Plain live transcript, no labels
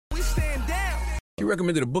You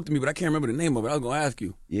recommended a book to me, but I can't remember the name of it. I was gonna ask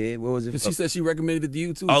you. Yeah, what was it? She said she recommended it to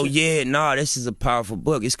you too. Oh yeah, nah, this is a powerful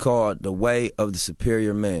book. It's called The Way of the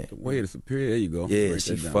Superior Man. The Way of the Superior. There you go. Yeah,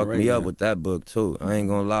 she fucked me up with that book too. I ain't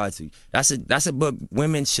gonna lie to you. That's a book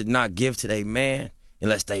women should not give to their man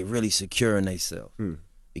unless they really secure in themselves.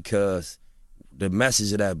 Because the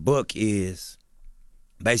message of that book is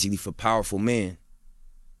basically for powerful men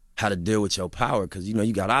how to deal with your power. Because you know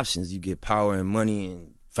you got options. You get power and money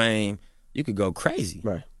and fame. You could go crazy.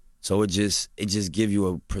 Right. So it just give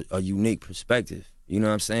you a unique perspective. You know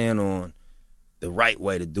what I'm saying, on the right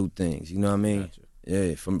way to do things. You know what I mean? Gotcha.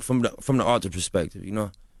 Yeah, from the author perspective. You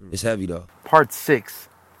know, it's heavy though. Part 6,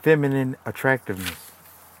 Feminine Attractiveness.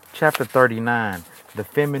 Chapter 39, The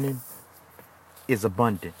Feminine is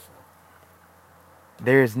Abundant.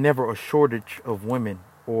 There is never a shortage of women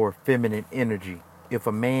or feminine energy. If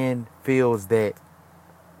a man feels that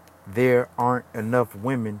there aren't enough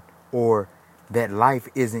women or that life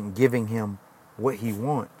isn't giving him what he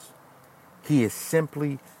wants, he is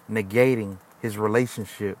simply negating his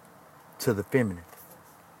relationship to the feminine.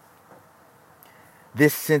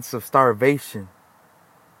 This sense of starvation,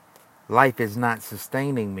 life is not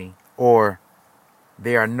sustaining me, or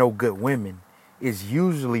there are no good women, is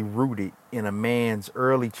usually rooted in a man's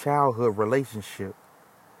early childhood relationship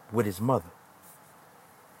with his mother.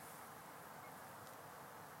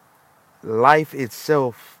 Life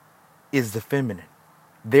itself is the feminine.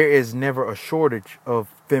 There is never a shortage of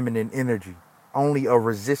feminine energy, only a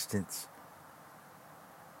resistance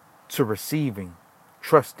to receiving,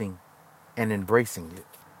 trusting, and embracing it.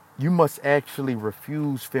 You must actually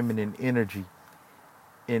refuse feminine energy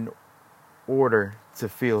in order to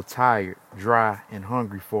feel tired, dry, and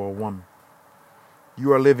hungry for a woman.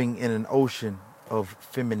 You are living in an ocean of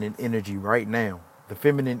feminine energy right now. The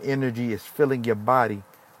feminine energy is filling your body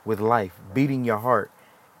with life, beating your heart,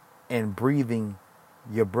 and breathing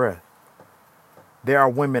your breath. There are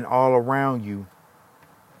women all around you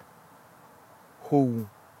who,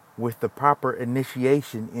 with the proper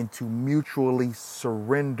initiation into mutually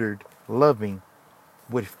surrendered loving,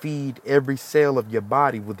 would feed every cell of your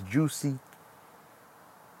body with juicy,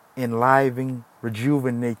 enlivening,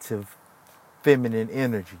 rejuvenative feminine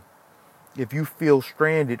energy. If you feel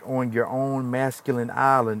stranded on your own masculine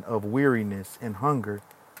island of weariness and hunger,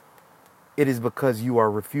 it is because you are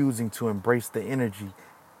refusing to embrace the energy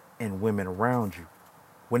and women around you.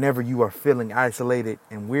 Whenever you are feeling isolated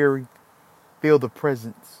and weary, feel the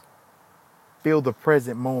present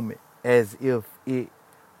moment as if it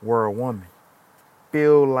were a woman.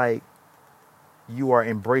 Feel like you are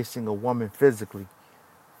embracing a woman physically.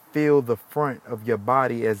 Feel the front of your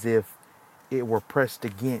body as if it were pressed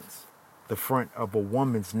against the front of a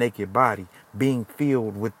woman's naked body, being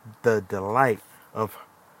filled with the delight of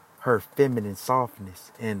her feminine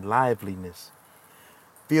softness and liveliness.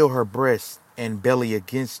 Feel her breast and belly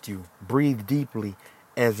against you. Breathe deeply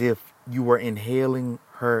as if you were inhaling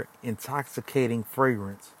her intoxicating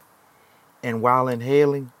fragrance. And while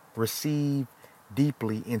inhaling, receive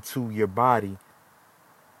deeply into your body,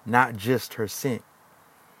 not just her scent,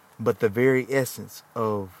 but the very essence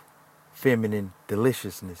of feminine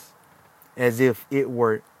deliciousness, as if it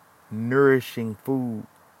were nourishing food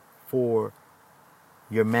for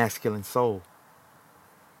your masculine soul.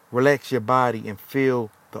 Relax your body and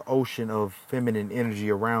feel the ocean of feminine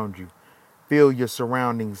energy around you. Feel your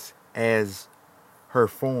surroundings as her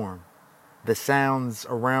form, the sounds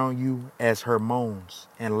around you as her moans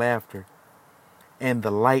and laughter, and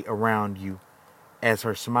the light around you as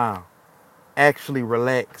her smile. Actually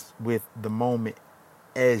relax with the moment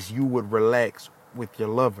as you would relax with your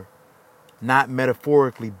lover. Not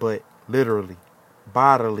metaphorically, but literally,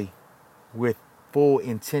 bodily, with full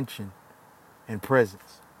intention and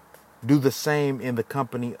presence. Do the same in the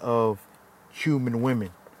company of human women.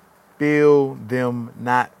 Feel them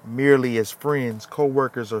not merely as friends,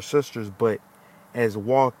 co-workers, or sisters, but as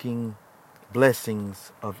walking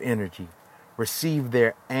blessings of energy. Receive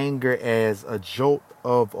their anger as a jolt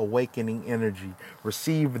of awakening energy.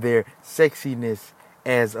 Receive their sexiness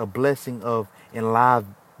as a blessing of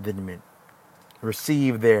enlivenment.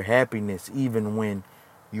 Receive their happiness even when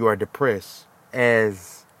you are depressed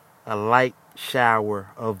as a light shower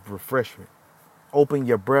of refreshment. Open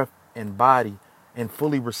your breath and body and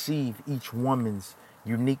fully receive each woman's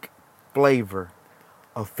unique flavor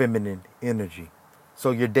of feminine energy,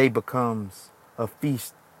 so your day becomes a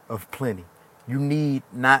feast of plenty. You need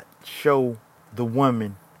not show the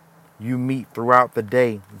woman you meet throughout the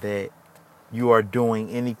day that you are doing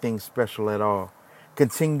anything special at all.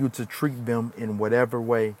 Continue to treat them in whatever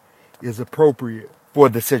way is appropriate for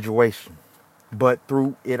the situation. But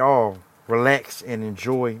through it all, relax and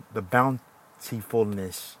enjoy the bounty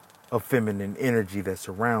fullness of feminine energy that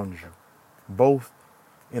surrounds you, both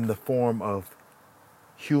in the form of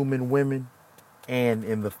human women and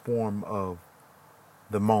in the form of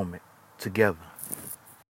the moment together.